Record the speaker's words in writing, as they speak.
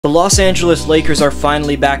The Los Angeles Lakers are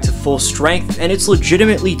finally back to full strength, and it's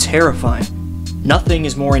legitimately terrifying. Nothing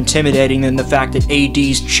is more intimidating than the fact that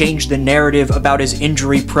AD's changed the narrative about his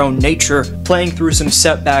injury-prone nature, playing through some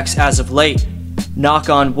setbacks as of late. Knock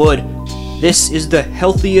on wood, this is the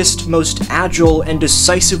healthiest, most agile, and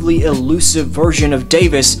decisively elusive version of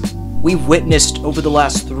Davis we've witnessed over the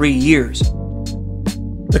last 3 years.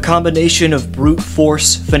 The combination of brute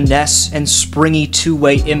force, finesse, and springy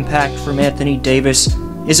two-way impact from Anthony Davis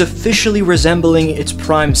is officially resembling its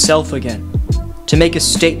prime self again. To make a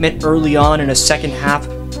statement early on in a second half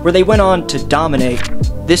where they went on to dominate,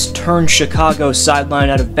 this turned Chicago's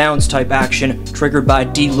sideline out of bounds type action triggered by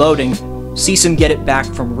deloading, sees him get it back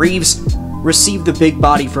from Reeves, receive the big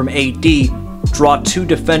body from AD, draw two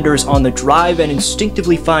defenders on the drive, and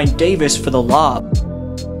instinctively find Davis for the lob.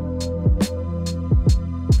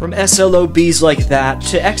 From SLOBs like that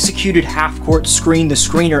to executed half-court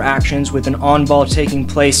screen-the-screener actions with an on-ball taking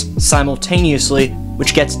place simultaneously,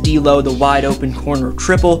 which gets D-Lo the wide-open corner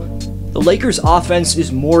triple, the Lakers' offense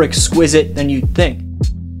is more exquisite than you'd think.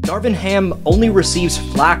 Darvin Ham only receives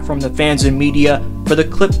flack from the fans and media for the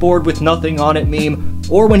clipboard with nothing on it meme,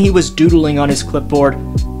 or when he was doodling on his clipboard,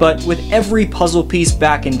 but with every puzzle piece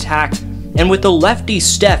back intact, and with the lefty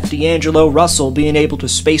Steph D'Angelo Russell being able to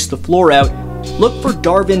space the floor out, look for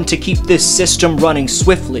Darvin to keep this system running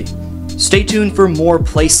swiftly. Stay tuned for more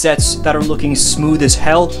playsets that are looking smooth as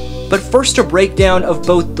hell, but first a breakdown of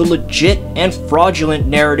both the legit and fraudulent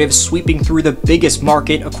narratives sweeping through the biggest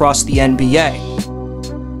market across the NBA.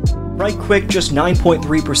 Right quick, just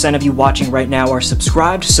 9.3% of you watching right now are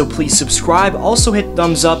subscribed, so please subscribe. Also hit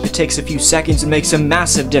thumbs up, it takes a few seconds and makes a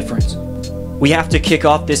massive difference. We have to kick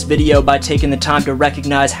off this video by taking the time to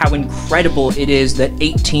recognize how incredible it is that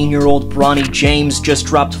 18-year-old LeBron James just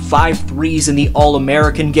dropped 5 threes in the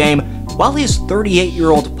All-American game, while his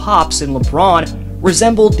 38-year-old pops in LeBron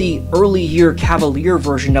resembled the early-year Cavalier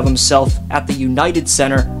version of himself at the United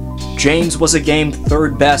Center. James was a game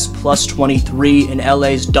third best plus 23 in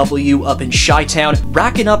LA's W up in Chi-Town,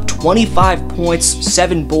 racking up 25 points,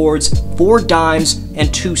 7 boards, 4 dimes,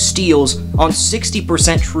 and 2 steals on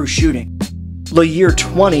 60% true shooting. The year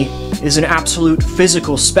 20 is an absolute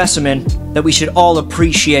physical specimen that we should all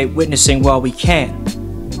appreciate witnessing while we can.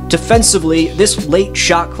 Defensively, this late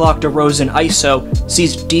shot clock DeRozan ISO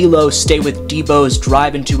sees D'Lo stay with Debo's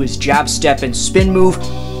drive into his jab step and spin move,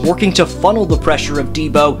 working to funnel the pressure of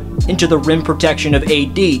Debo into the rim protection of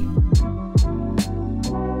AD.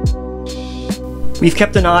 We've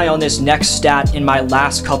kept an eye on this next stat in my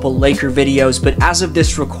last couple Laker videos, but as of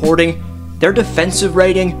this recording, their defensive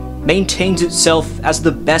rating maintains itself as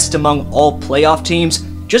the best among all playoff teams,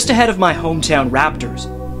 just ahead of my hometown Raptors.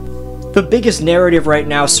 The biggest narrative right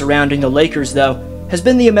now surrounding the Lakers, though, has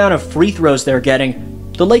been the amount of free throws they're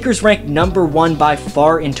getting. The Lakers ranked number 1 by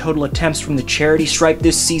far in total attempts from the charity stripe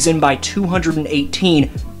this season by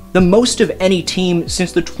 218, the most of any team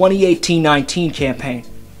since the 2018-19 campaign.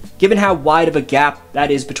 Given how wide of a gap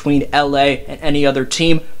that is between LA and any other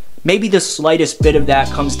team, maybe the slightest bit of that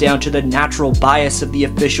comes down to the natural bias of the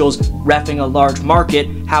officials reffing a large market.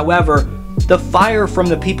 However, the fire from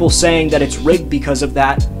the people saying that it's rigged because of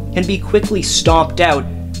that can be quickly stomped out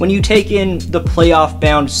when you take in the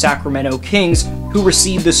playoff-bound Sacramento Kings, who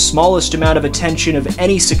receive the smallest amount of attention of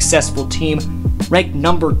any successful team, ranked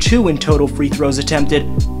number 2 in total free throws attempted.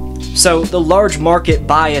 So the large market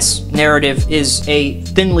bias narrative is a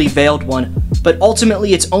thinly veiled one, but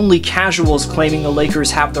ultimately it's only casuals claiming the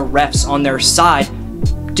Lakers have the refs on their side.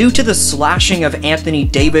 Due to the slashing of Anthony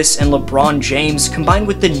Davis and LeBron James, combined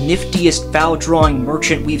with the niftiest foul-drawing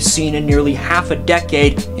merchant we've seen in nearly half a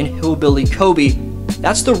decade in Hillbilly Kobe,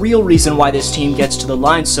 that's the real reason why this team gets to the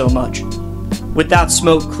line so much. With that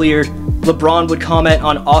smoke cleared, LeBron would comment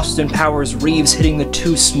on Austin Powers Reeves hitting the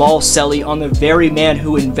too small celly on the very man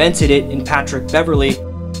who invented it in Patrick Beverley.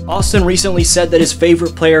 Austin recently said that his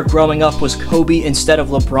favorite player growing up was Kobe instead of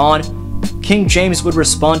LeBron. King James would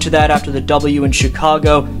respond to that after the W in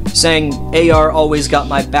Chicago, saying, AR always got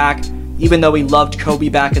my back, even though he loved Kobe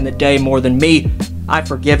back in the day more than me. I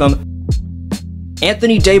forgive him.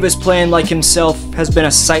 Anthony Davis playing like himself has been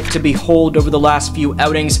a sight to behold over the last few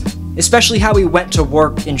outings, especially how he went to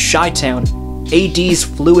work in Chi-Town. AD's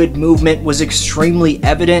fluid movement was extremely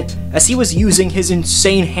evident as he was using his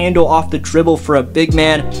insane handle off the dribble for a big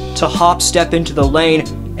man to hop step into the lane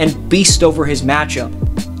and beast over his matchup.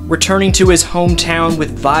 Returning to his hometown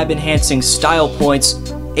with vibe-enhancing style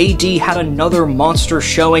points, AD had another monster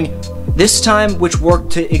showing, this time which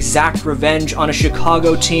worked to exact revenge on a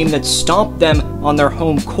Chicago team that stomped them on their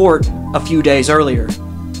home court a few days earlier.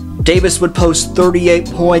 Davis would post 38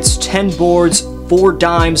 points, 10 boards, 4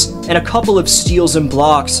 dimes, and a couple of steals and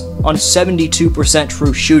blocks on 72%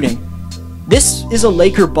 true shooting. This is a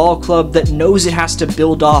Laker ball club that knows it has to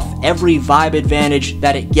build off every vibe advantage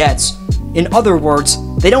that it gets. In other words,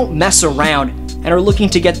 they don't mess around and are looking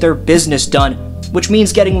to get their business done, which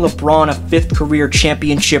means getting LeBron a 5th career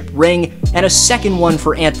championship ring and a 2nd one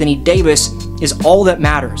for Anthony Davis is all that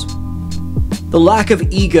matters. The lack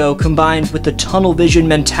of ego combined with the tunnel vision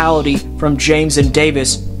mentality from James and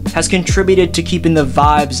Davis has contributed to keeping the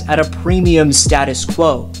vibes at a premium status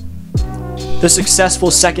quo. The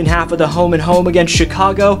successful second half of the home and home against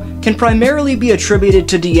Chicago can primarily be attributed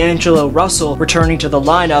to D'Angelo Russell returning to the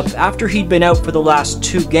lineup after he'd been out for the last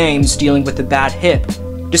 2 games dealing with a bad hip.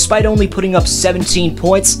 Despite only putting up 17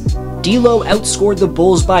 points, D'Lo outscored the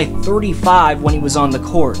Bulls by 35 when he was on the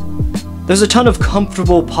court. There's a ton of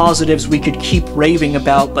comfortable positives we could keep raving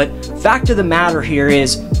about, but fact of the matter here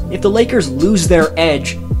is, if the Lakers lose their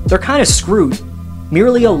edge, they're kinda screwed.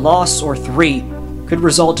 Merely a loss or 3 could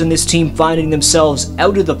result in this team finding themselves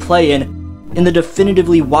out of the play-in in the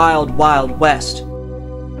definitively wild, wild West.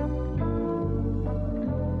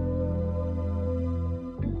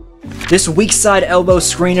 This weak side elbow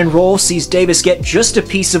screen and roll sees Davis get just a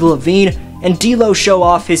piece of Levine and D'Lo show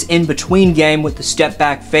off his in-between game with the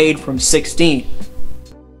step-back fade from 16.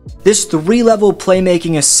 This 3-level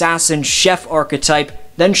playmaking assassin chef archetype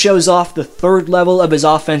then shows off the 3rd level of his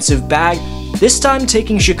offensive bag, this time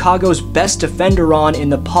taking Chicago's best defender on in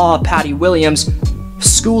the paw Patty Williams,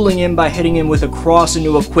 schooling him by hitting him with a cross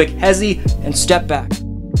into a quick hezzy and step back.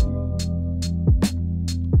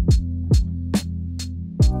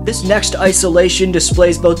 This next isolation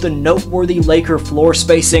displays both the noteworthy Laker floor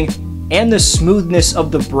spacing and the smoothness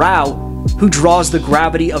of the brow, who draws the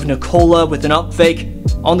gravity of Nikola with an up fake,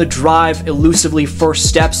 on the drive elusively first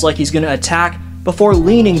steps like he's going to attack, before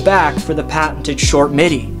leaning back for the patented short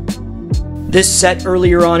midi. This set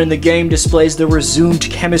earlier on in the game displays the resumed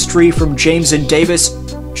chemistry from James and Davis.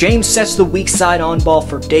 James sets the weak side on ball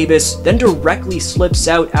for Davis, then directly slips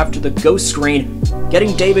out after the ghost screen,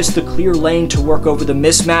 getting Davis the clear lane to work over the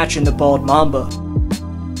mismatch in the bald mamba.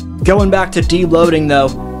 Going back to deloading though,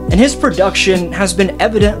 and his production has been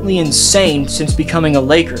evidently insane since becoming a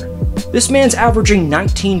Laker. This man's averaging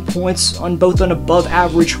 19 points on both an above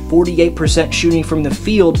average 48% shooting from the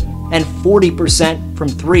field and 40% from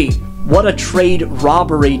 3. What a trade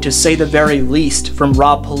robbery to say the very least from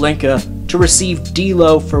Rob Pelinka to receive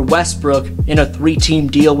D'Lo for Westbrook in a 3-team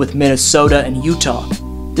deal with Minnesota and Utah.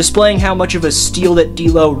 Displaying how much of a steal that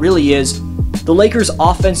D'Lo really is, the Lakers'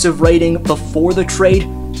 offensive rating before the trade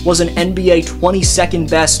was an NBA 22nd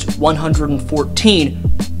best 114,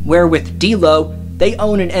 where with D'Lo, they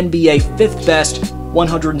own an NBA 5th best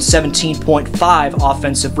 117.5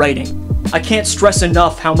 offensive rating. I can't stress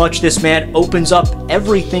enough how much this man opens up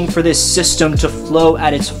everything for this system to flow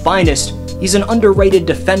at its finest. He's an underrated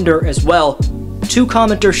defender as well. 2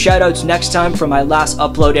 commenter shoutouts next time for my last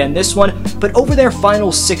upload and this one, but over their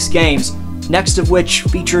final 6 games, next of which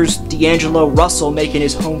features D'Angelo Russell making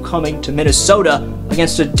his homecoming to Minnesota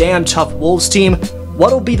against a damn tough Wolves team,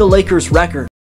 what'll be the Lakers' record?